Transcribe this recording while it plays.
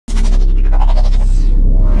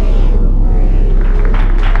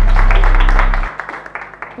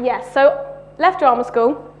Yes, so left drama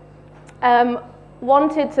school,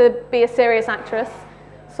 wanted to be a serious actress,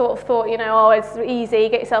 sort of thought, you know, oh, it's easy,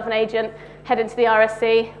 get yourself an agent, head into the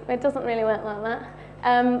RSC. It doesn't really work like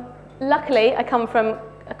that. Luckily, I come from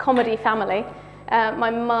a comedy family. My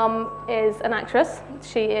mum is an actress.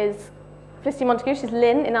 She is Felicity Montague, she's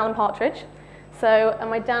Lynn in Alan Partridge. So, and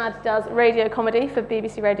my dad does radio comedy for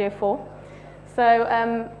BBC Radio 4.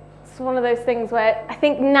 So it's one of those things where I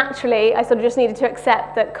think naturally I sort of just needed to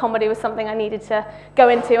accept that comedy was something I needed to go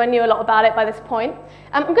into. I knew a lot about it by this point.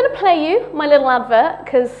 I'm going to play you my little advert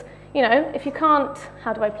because, you know, if you can't,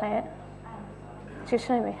 how do I play it? Just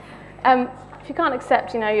show me. If you can't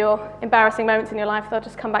accept, you know, your embarrassing moments in your life, they'll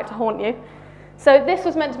just come back to haunt you. So this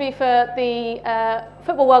was meant to be for the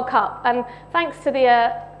Football World Cup, and thanks to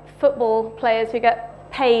the football players who get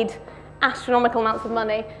paid astronomical amounts of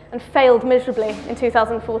money and failed miserably in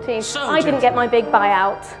 2014, I didn't get my big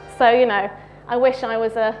buyout. So, you know, I wish I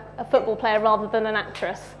was a football player rather than an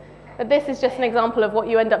actress. But this is just an example of what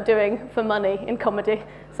you end up doing for money in comedy.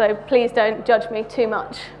 So please don't judge me too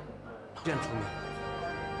much. Gentlemen,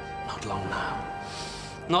 not long now.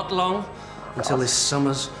 Not long until this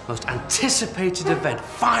summer's most anticipated event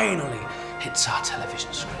finally hits our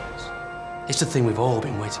television screens. It's the thing we've all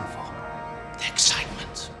been waiting for. The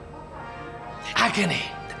excitement, the agony,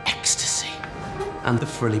 the ecstasy, and the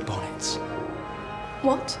frilly bonnets.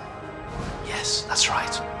 What? Yes, that's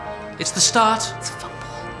right. It's the start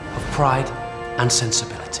of Pride and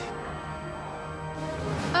Sensibility.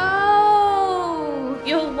 Oh,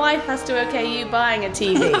 your wife has to okay you buying a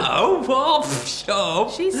TV. Oh, well, sure.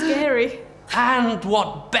 She's scary. And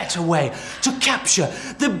what better way to capture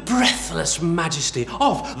the breathless majesty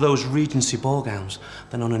of those Regency ball gowns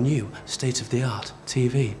than on a new state-of-the-art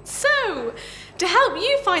TV? So, to help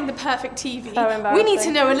you find the perfect TV, So we need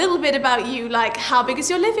to know a little bit about you, like how big is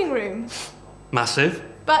your living room? Massive.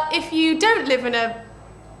 But if you don't live in a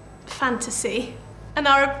fantasy and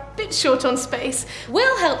are a bit short on space,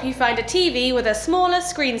 we'll help you find a TV with a smaller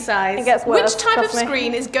screen size. It gets worse, Which type of trust me.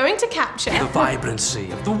 screen is going to capture The vibrancy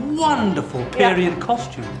of the wonderful period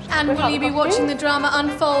costumes. And will you be watching the drama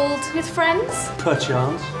unfold with friends?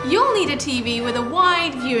 Perchance. You'll need a TV with a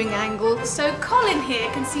wide viewing angle so Colin here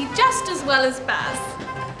can see just as well as Baz.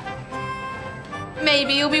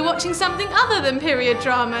 Maybe you'll be watching something other than period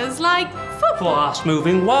dramas like football.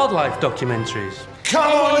 Fast-moving wildlife documentaries. Come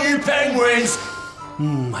on, you penguins!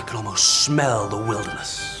 I can almost smell the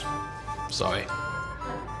wilderness. Sorry.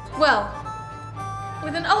 Well,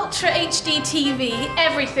 with an Ultra HD TV,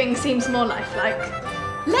 everything seems more lifelike.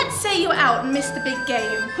 Let's say you're out and miss the big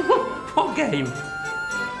game. What game?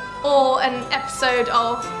 Or an episode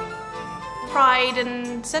of Pride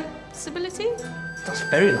and Sensibility? That's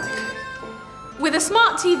very likely. With a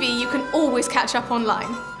smart TV, you can always catch up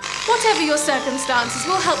online. Whatever your circumstances,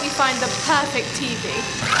 we'll help you find the perfect TV.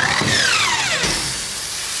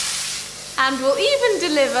 And we'll even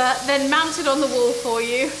deliver, then mount it on the wall for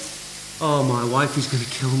you. Oh, my wife is going to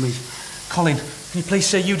kill me. Colin, can you please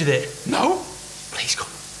say you did it? No? Please,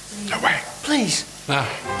 Colin. No way. Please. No.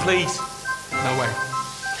 Please. No way.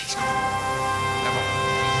 Please, Colin. Never.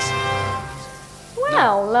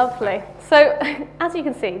 Well, lovely. So, as you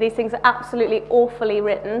can see, these things are absolutely awfully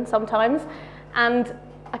written sometimes, and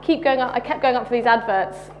I kept going up for these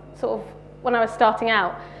adverts, sort of when I was starting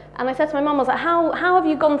out. And I said to my mum, I was like, how have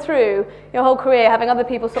you gone through your whole career having other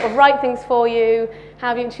people sort of write things for you? How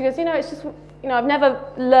have you? And she goes, you know, it's just, you know, I've never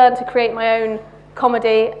learned to create my own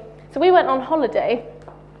comedy. So we went on holiday,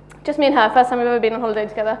 just me and her, first time we've ever been on holiday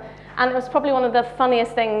together. And it was probably one of the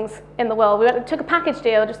funniest things in the world. We took a package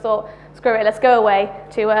deal, just thought, screw it, let's go away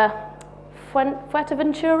to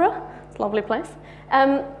Fuerteventura. It's a lovely place.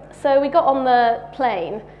 So we got on the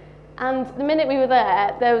plane, and the minute we were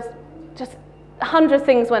there was just 100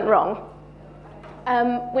 things went wrong.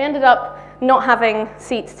 We ended up not having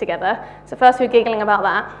seats together. So first we were giggling about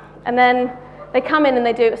that, and then they come in and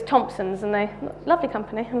they do, it was Thompson's, and they, lovely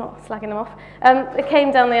company, I'm not slagging them off. They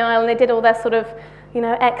came down the aisle and they did all their sort of, you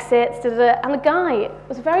know, exits, and the guy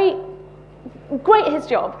was very great at his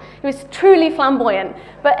job. He was truly flamboyant,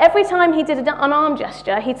 but every time he did an arm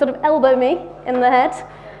gesture, he'd sort of elbow me in the head,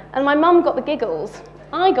 and my mum got the giggles.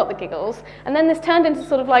 I got the giggles, and then this turned into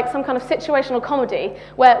sort of like some kind of situational comedy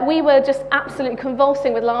where we were just absolutely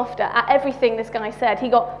convulsing with laughter at everything this guy said. He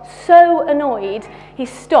got so annoyed, he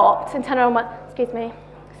stopped and turned around and went, excuse me,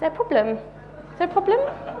 is there a problem? Is there a problem?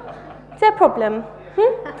 Is there a problem?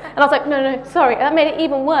 And I was like, no, sorry, that made it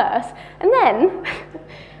even worse. And then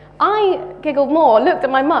I giggled more, looked at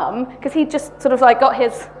my mum, because he just sort of like got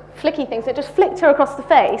his flicky thing, so it just flicked her across the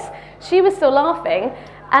face. She was still laughing,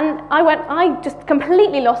 and I just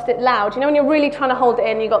completely lost it loud. You know when you're really trying to hold it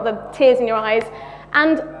in, you've got the tears in your eyes,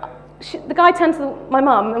 and the guy turned to my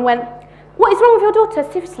mum and went, "What is wrong with your daughter?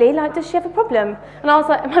 Seriously, like, does she have a problem?" And I was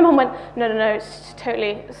like, my mum went, no,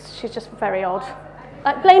 she's just very odd.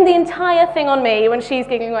 Like, blamed the entire thing on me when she's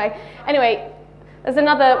giggling away. Anyway, there's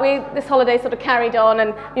this holiday sort of carried on,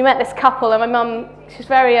 and we met this couple, and my mum, she's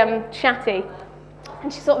very chatty,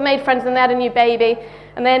 and she sort of made friends, and they had a new baby,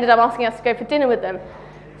 and they ended up asking us to go for dinner with them.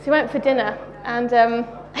 So we went for dinner, and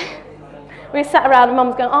we sat around, and Mum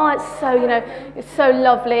was going, "Oh, it's so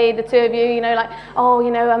lovely, the two of you, like, oh,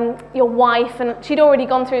 your wife," and she'd already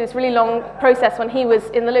gone through this really long process when he was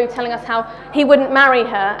in the loo, telling us how he wouldn't marry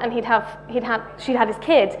her, and she'd had his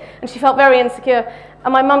kid, and she felt very insecure.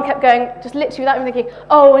 And my mum kept going, just literally without even thinking,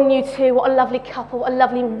 "Oh, and you two, what a lovely couple, what a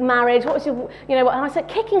lovely marriage, what was your, and I started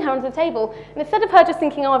kicking her under the table. And instead of her just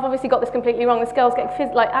thinking, "Oh, I've obviously got this completely wrong, this girl's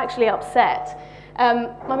getting actually upset,"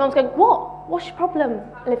 my mum's going, "What's your problem,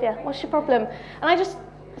 Olivia? What's your problem?" And I just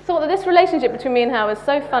thought that this relationship between me and her was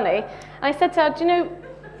so funny. And I said to her, "Do you know,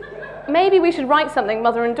 maybe we should write something,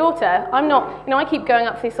 mother and daughter. I'm not, I keep going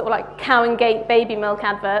up to these sort of like Cow and Gate baby milk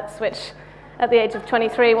adverts, which at the age of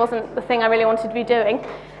 23 wasn't the thing I really wanted to be doing.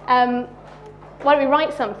 Why don't we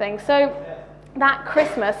write something?" So that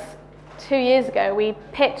Christmas, 2 years ago, we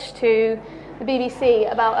pitched to the BBC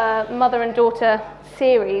about a mother and daughter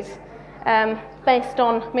series based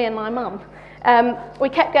on me and my mum. We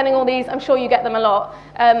kept getting all these, I'm sure you get them a lot,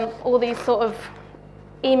 all these sort of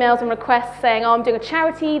emails and requests saying, "Oh, I'm doing a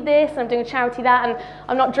charity this, I'm doing a charity that, and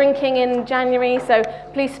I'm not drinking in January, so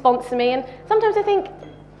please sponsor me." And sometimes I think,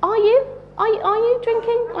 are you? Are you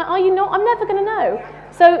drinking? Are you not? I'm never going to know.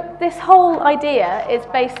 So this whole idea is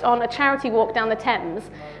based on a charity walk down the Thames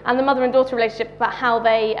and the mother and daughter relationship, about how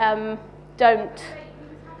they don't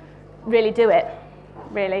really do it,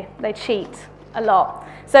 really. They cheat a lot.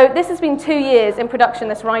 So this has been 2 years in production,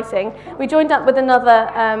 this writing. We joined up with another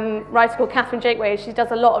writer called Catherine Jakeway. She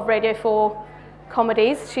does a lot of Radio 4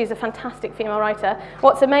 comedies. She's a fantastic female writer.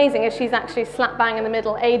 What's amazing is she's actually slap bang in the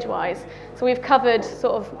middle age-wise. So we've covered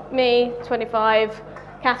sort of me, 25,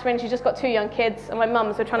 Catherine, she's just got 2 young kids, and my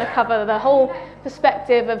mum, so we're trying to cover the whole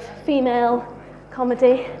perspective of female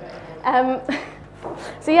comedy.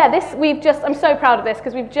 So yeah, I'm so proud of this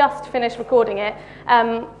because we've just finished recording it. I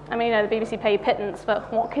mean, the BBC pay you pittance,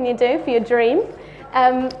 but what can you do for your dream?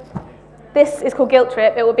 This is called Guilt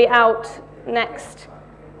Trip. It will be out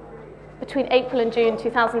between April and June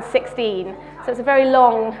 2016. So it's a very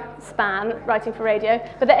long span, writing for radio,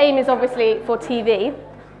 but the aim is obviously for TV.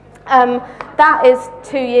 That is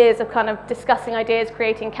 2 years of kind of discussing ideas,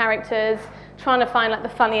 creating characters, trying to find like the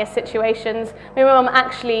funniest situations. My mum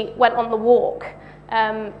actually went on the walk,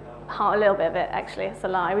 a little bit of it actually, it's a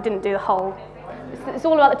lie, we didn't do the whole. It's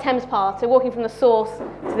all about the Thames part, so walking from the source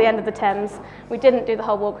to the end of the Thames. We didn't do the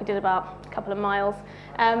whole walk, we did about a couple of miles.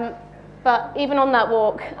 But even on that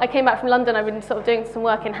walk, I came back from London, I've been sort of doing some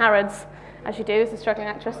work in Harrods, as you do as a struggling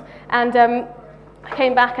actress, and I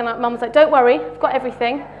came back and Mum was like, "Don't worry, I've got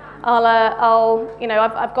everything.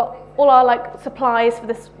 I've got all our like supplies for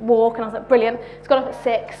this walk," and I was like, "Brilliant." It's got up at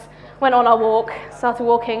 6, went on our walk, started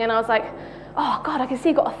walking, and I was like, "Oh God, I can see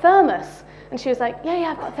you've got a thermos." And she was like,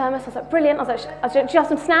 yeah, I've got a thermos. I was like, "Brilliant." I was like, "Do you have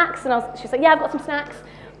some snacks?" And she was like, "Yeah, I've got some snacks."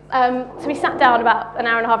 So we sat down about an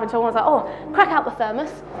hour and a half until I was like, "Oh, crack out the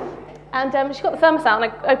thermos." And she got the thermos out,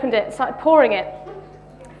 and I opened it, started pouring it.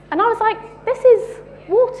 And I was like, "This is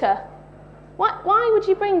water. Why would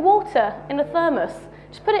you bring water in a thermos?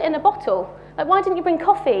 Just put it in a bottle. Like, why didn't you bring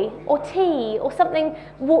coffee or tea or something?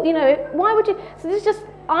 Why would you?" So this is just,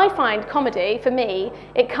 I find comedy, for me,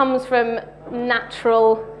 it comes from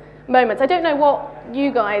natural moments. I don't know what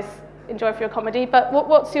you guys enjoy for your comedy, but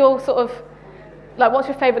what's your sort of, like, what's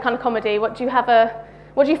your favourite kind of comedy? What do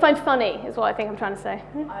you find funny, is what I think I'm trying to say.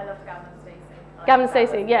 I love Gavin and Stacey. Gavin and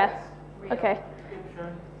Stacey, yeah. Okay.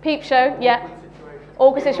 Peep Show, yeah.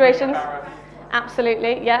 Awkward situations.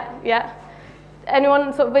 Absolutely, yeah.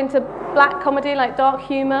 Anyone sort of into black comedy, like dark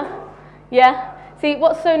humour? Yeah. See,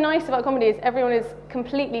 what's so nice about comedy is everyone is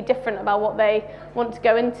completely different about what they want to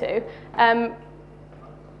go into.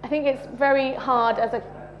 I think it's very hard as a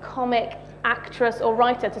comic actress or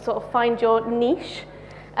writer to sort of find your niche.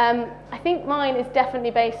 I think mine is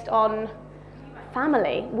definitely based on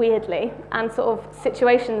family, weirdly, and sort of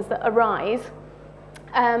situations that arise.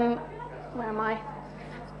 Where am I?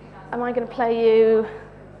 Am I going to play you?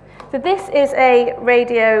 So this is a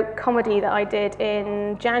radio comedy that I did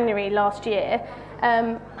in January last year.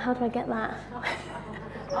 How do I get that?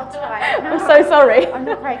 I'll try. I'm so sorry. I'm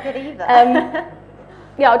not very good either.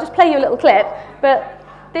 Yeah, I'll just play you a little clip. But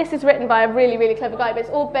this is written by a really, really clever guy, but it's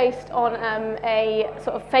all based on a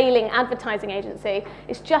sort of failing advertising agency.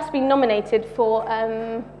 It's just been nominated for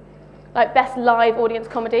like Best Live Audience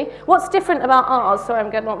Comedy. What's different about ours? Sorry,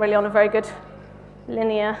 I'm not really on a very good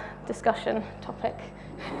linear discussion topic.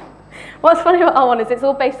 What's funny about our one is it's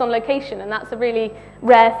all based on location, and that's a really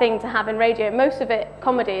rare thing to have in radio. Most of it,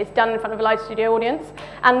 comedy, is done in front of a live studio audience.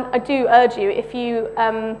 And I do urge you, if you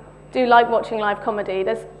do like watching live comedy,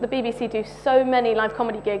 the BBC do so many live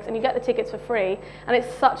comedy gigs, and you get the tickets for free. And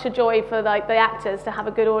it's such a joy for like the actors to have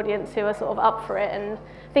a good audience who are sort of up for it. And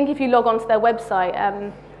I think if you log onto their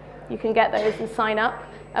website, you can get those and sign up.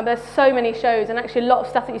 And there's so many shows, and actually a lot of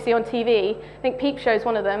stuff that you see on TV, I think Peep Show's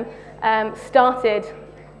one of them, started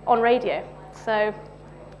on radio. So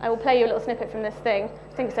I will play you a little snippet from this thing.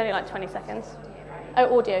 I think it's only like 20 seconds.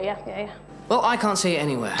 Oh, audio, yeah. Well, I can't see it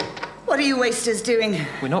anywhere. What are you wasters doing?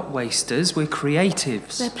 We're not wasters, we're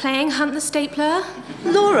creatives. They're playing Hunt the Stapler.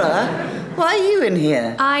 Laura, why are you in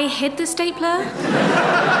here? I hid the stapler.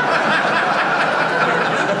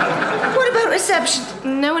 What about reception?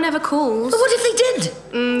 No one ever calls. But what if they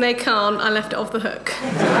did? They can't. I left it off the hook.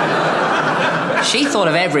 She thought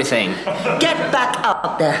of everything. Get back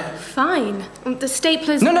up there. Fine. The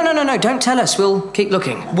stapler's... No, don't tell us. We'll keep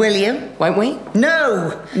looking. Will you? Won't we?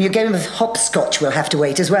 No. And your game of hopscotch will have to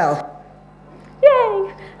wait as well.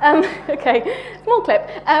 Yay! Okay, small clip.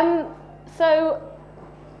 So,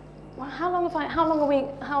 well, how long are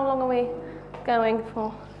we going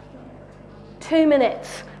for? 2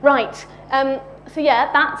 minutes. Right. So yeah,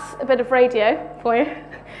 that's a bit of radio for you.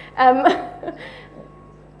 I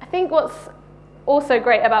think what's also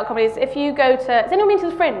great about comedy is if you go to... Has anyone been to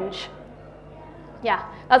the Fringe? Yeah,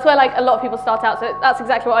 that's where like a lot of people start out. So that's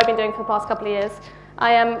exactly what I've been doing for the past couple of years.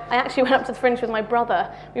 I actually went up to the Fringe with my brother.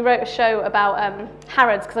 We wrote a show about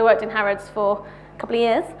Harrods, because I worked in Harrods for a couple of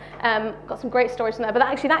years. Got some great stories from there. But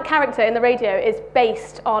actually that character in the radio is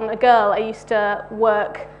based on a girl I used to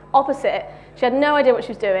work opposite. She had no idea what she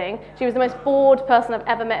was doing. She was the most bored person I've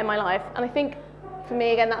ever met in my life. And I think, for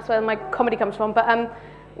me, again, that's where my comedy comes from. But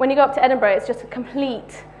when you go up to Edinburgh, it's just a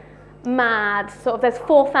complete mad sort of, there's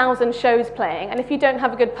 4,000 shows playing. And if you don't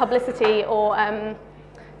have a good publicity or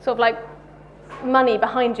sort of like money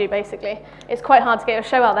behind you, basically, it's quite hard to get your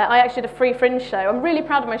show out there. I actually did a free Fringe show. I'm really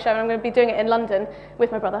proud of my show, and I'm going to be doing it in London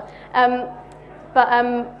with my brother.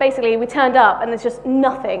 But basically, we turned up, and there's just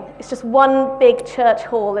nothing. It's just one big church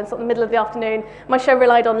hall in sort of the middle of the afternoon. My show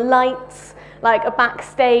relied on lights, like a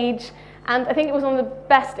backstage, and I think it was one of the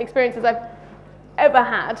best experiences I've ever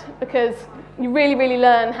had, because you really, really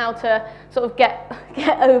learn how to sort of get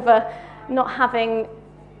over not having,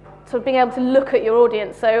 sort of being able to look at your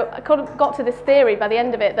audience. So I kind of got to this theory by the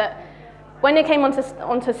end of it that when it came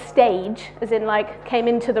onto stage, as in like came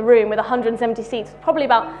into the room with 170 seats, probably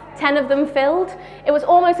about 10 of them filled. It was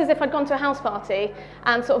almost as if I'd gone to a house party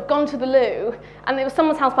and sort of gone to the loo, and it was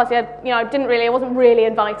someone's house party. I wasn't really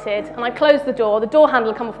invited, and I closed the door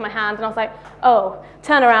handle had come off my hand, and I was like, oh,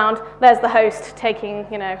 turn around, there's the host taking,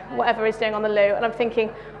 whatever he's doing on the loo, and I'm thinking,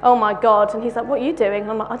 oh my God, and he's like, what are you doing? And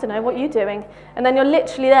I'm like, I don't know, what are you doing? And then you're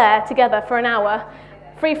literally there together for an hour,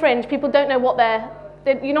 free Fringe, people don't know what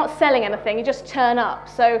you're not selling anything, you just turn up.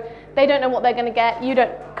 So they don't know what they're going to get, you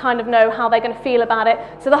don't kind of know how they're going to feel about it.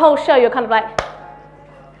 So the whole show you're kind of like,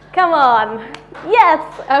 come on, yes!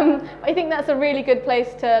 I think that's a really good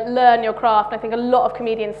place to learn your craft. I think a lot of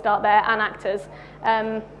comedians start there, and actors.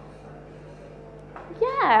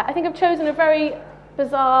 Yeah, I think I've chosen a very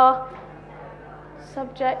bizarre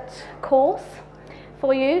subject course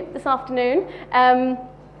for you this afternoon.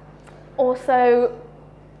 Also,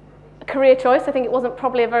 career choice. I think it wasn't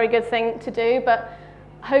probably a very good thing to do, but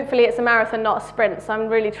hopefully it's a marathon, not a sprint. So I'm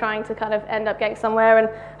really trying to kind of end up getting somewhere, and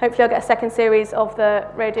hopefully I'll get a second series of the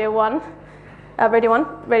Radio 4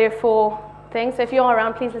 thing. So if you are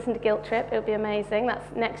around, please listen to Guilt Trip. It'll be amazing. That's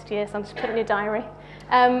next year, so I'm just putting it in your diary.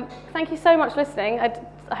 Thank you so much for listening.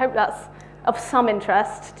 I hope that's of some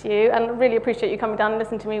interest to you, and really appreciate you coming down and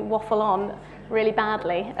listening to me waffle on really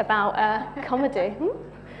badly about comedy.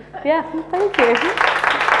 Yeah, thank you.